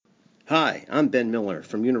Hi, I'm Ben Miller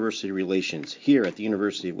from University Relations here at the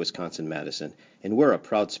University of Wisconsin-Madison, and we're a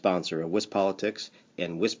proud sponsor of WisPolitics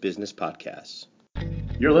and WisBusiness podcasts.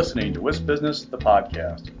 You're listening to WisBusiness, the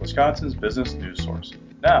podcast, Wisconsin's business news source.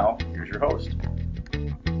 Now, here's your host.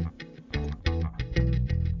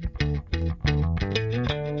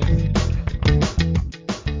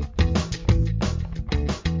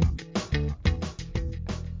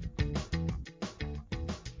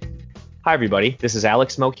 Hi, everybody. This is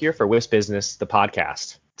Alex Smoke here for WisBusiness, the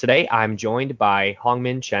podcast. Today, I'm joined by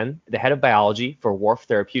Hongmin Chen, the head of biology for Wharf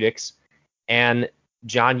Therapeutics, and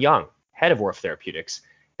John Young, head of Wharf Therapeutics.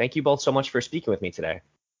 Thank you both so much for speaking with me today.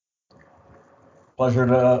 Pleasure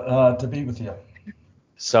to be with you.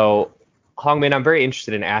 So, Hongmin, I'm very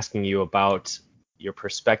interested in asking you about your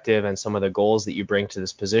perspective and some of the goals that you bring to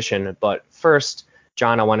this position. But first,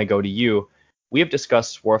 John, I want to go to you. We have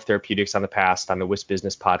discussed Wharf Therapeutics on the past on the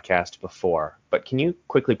WisBusiness podcast before, but can you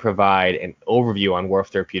quickly provide an overview on Wharf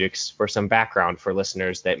Therapeutics for some background for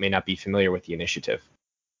listeners that may not be familiar with the initiative?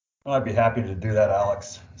 Well, I'd be happy to do that,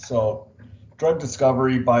 Alex. So drug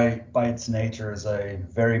discovery by its nature is a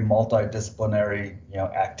very multidisciplinary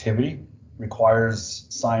activity, requires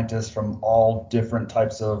scientists from all different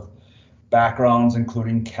types of backgrounds,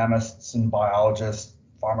 including chemists and biologists,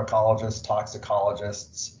 pharmacologists,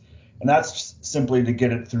 toxicologists. And that's simply to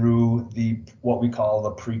get it through what we call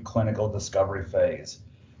the preclinical discovery phase.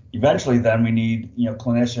 Eventually, then we need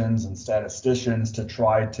clinicians and statisticians to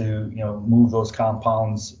try to move those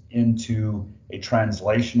compounds into a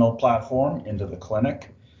translational platform into the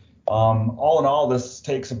clinic. All in all, this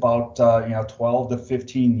takes about 12 to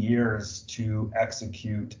 15 years to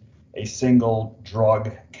execute a single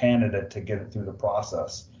drug candidate to get it through the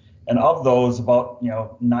process. And of those, about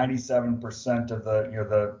 97% of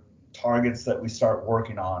the targets that we start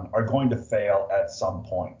working on are going to fail at some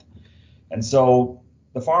point. And so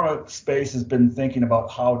the pharma space has been thinking about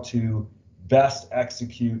how to best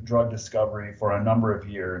execute drug discovery for a number of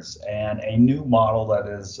years. And a new model that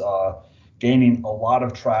is gaining a lot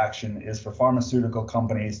of traction is for pharmaceutical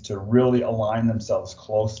companies to really align themselves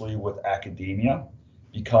closely with academia,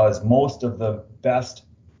 because most of the best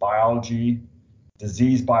biology,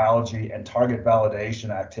 disease biology, and target validation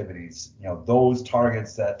activities, those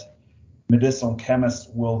targets that medicinal chemists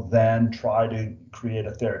will then try to create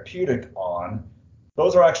a therapeutic on,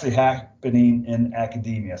 those are actually happening in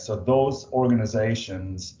academia. So those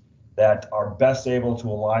organizations that are best able to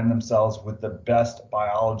align themselves with the best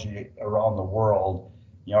biology around the world,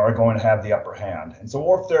 are going to have the upper hand. And so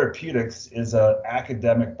Wharf Therapeutics is an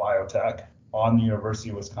academic biotech on the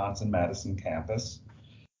University of Wisconsin-Madison campus.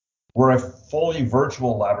 We're a fully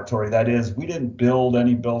virtual laboratory. That is, we didn't build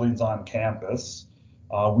any buildings on campus.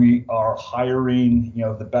 We are hiring,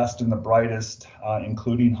 the best and the brightest,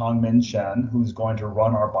 including Hongmin Chen, who's going to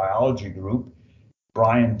run our biology group,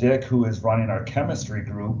 Brian Dick, who is running our chemistry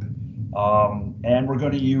group, and we're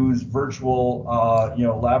going to use virtual,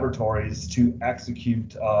 laboratories to execute,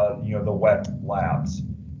 the wet labs.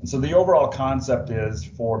 And so the overall concept is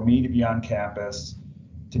for me to be on campus,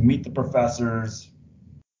 to meet the professors,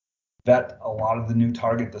 vet a lot of the new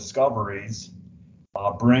target discoveries,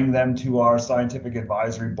 bring them to our scientific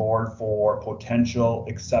advisory board for potential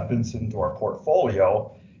acceptance into our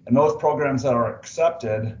portfolio. And those programs that are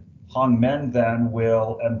accepted, Hongmin then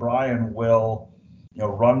will, and Brian will,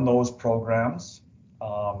 run those programs.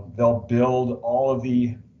 They'll build all of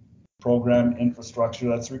the program infrastructure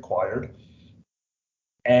that's required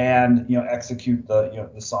and, execute the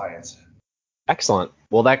science. Excellent.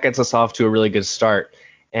 Well, that gets us off to a really good start.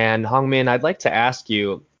 And Hongmin, I'd like to ask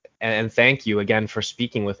you, and thank you again for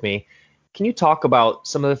speaking with me. Can you talk about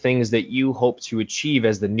some of the things that you hope to achieve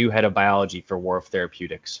as the new head of biology for Wharf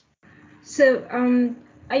Therapeutics? So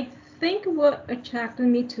I think what attracted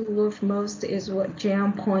me to Wharf most is what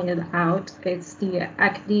Jan pointed out. It's the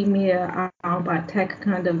academia, biotech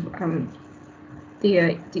kind of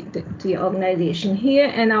the organization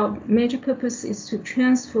here. And our major purpose is to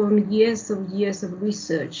transform years of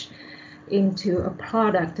research into a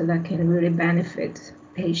product that can really benefit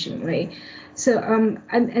patiently. So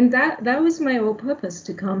and that was my whole purpose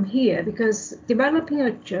to come here, because developing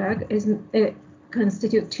a drug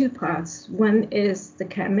constitute two parts. One is the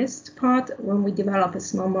chemist part when we develop a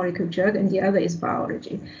small molecule drug, and the other is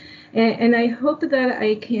biology. And I hope that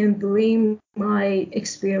I can bring my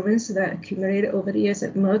experience that I accumulated over the years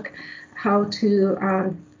at Merck, how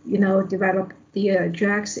to develop the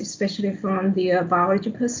drugs, especially from the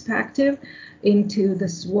biology perspective, into the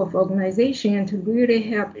Wharf organization, and to really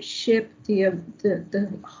help shape the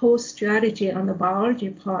whole strategy on the biology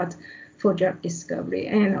part for drug discovery.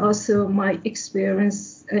 And also my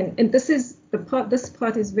experience, and this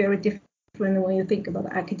part is very different when you think about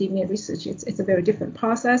academia research. It's a very different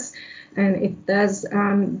process, and it does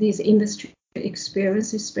these industry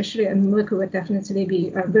experience, especially at Merck, would definitely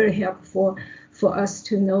be very helpful for us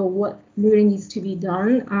to know what really needs to be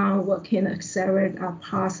done, what can accelerate our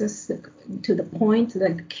process to the point,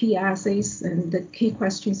 the key assays and the key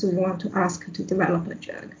questions we want to ask to develop a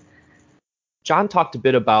drug. John talked a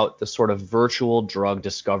bit about the sort of virtual drug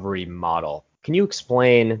discovery model. Can you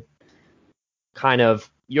explain kind of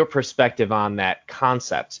your perspective on that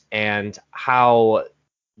concept and how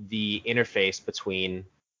the interface between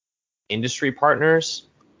industry partners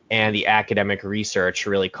and the academic research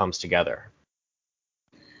really comes together?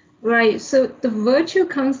 Right. So the virtual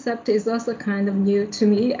concept is also kind of new to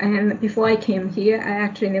me. And before I came here, I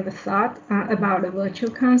actually never thought about a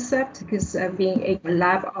virtual concept because being in a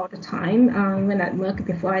lab all the time. When at Merck,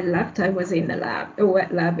 before I left, I was in the lab. The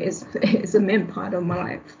wet lab is a main part of my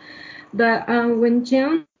life. But when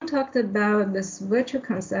John talked about this virtual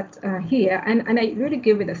concept here, and I really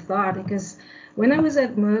give it a thought because when I was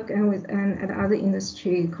at Merck and at other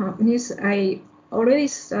industry companies, I already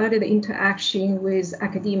started interaction with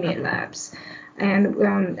academia labs. And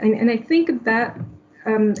I think that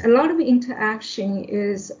a lot of interaction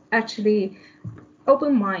is actually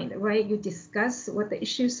open mind, right? You discuss what the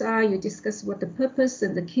issues are, you discuss what the purpose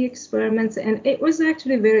and the key experiments, and it was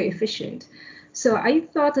actually very efficient. So I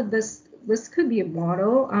thought that this could be a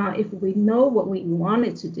model if we know what we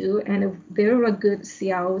wanted to do, and if there are good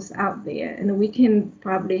CROs out there, and we can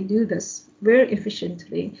probably do this very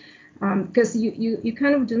efficiently. Because you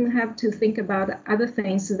kind of don't have to think about other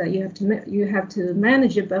things that you have to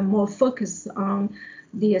manage it, but more focus on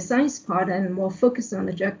the science part and more focus on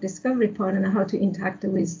the drug discovery part and how to interact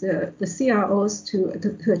with the CROs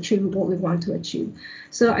to achieve what we want to achieve.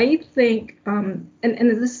 So I think, and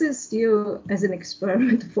this is still as an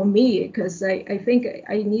experiment for me, because I think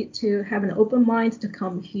I need to have an open mind to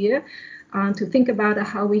come here. To think about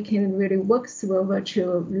how we can really work through a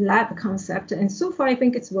virtual lab concept. And so far, I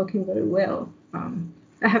think it's working very well.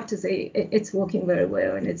 I have to say it's working very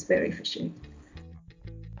well and it's very efficient.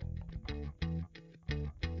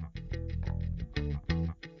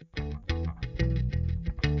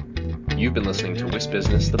 You've been listening to Wisp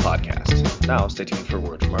Business, the podcast. Now stay tuned for a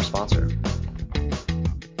word from our sponsor.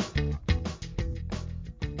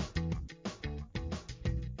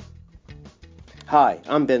 Hi,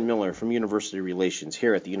 I'm Ben Miller from University Relations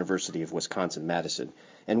here at the University of Wisconsin-Madison,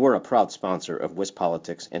 and we're a proud sponsor of Wisp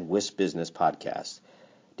Politics and Wisp Business podcast.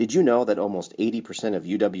 Did you know that almost 80% of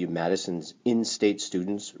UW-Madison's in-state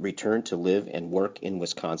students return to live and work in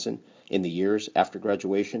Wisconsin in the years after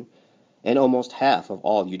graduation? And almost half of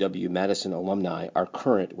all UW-Madison alumni are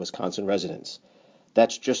current Wisconsin residents.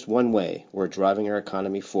 That's just one way we're driving our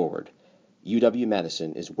economy forward.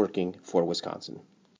 UW-Madison is working for Wisconsin.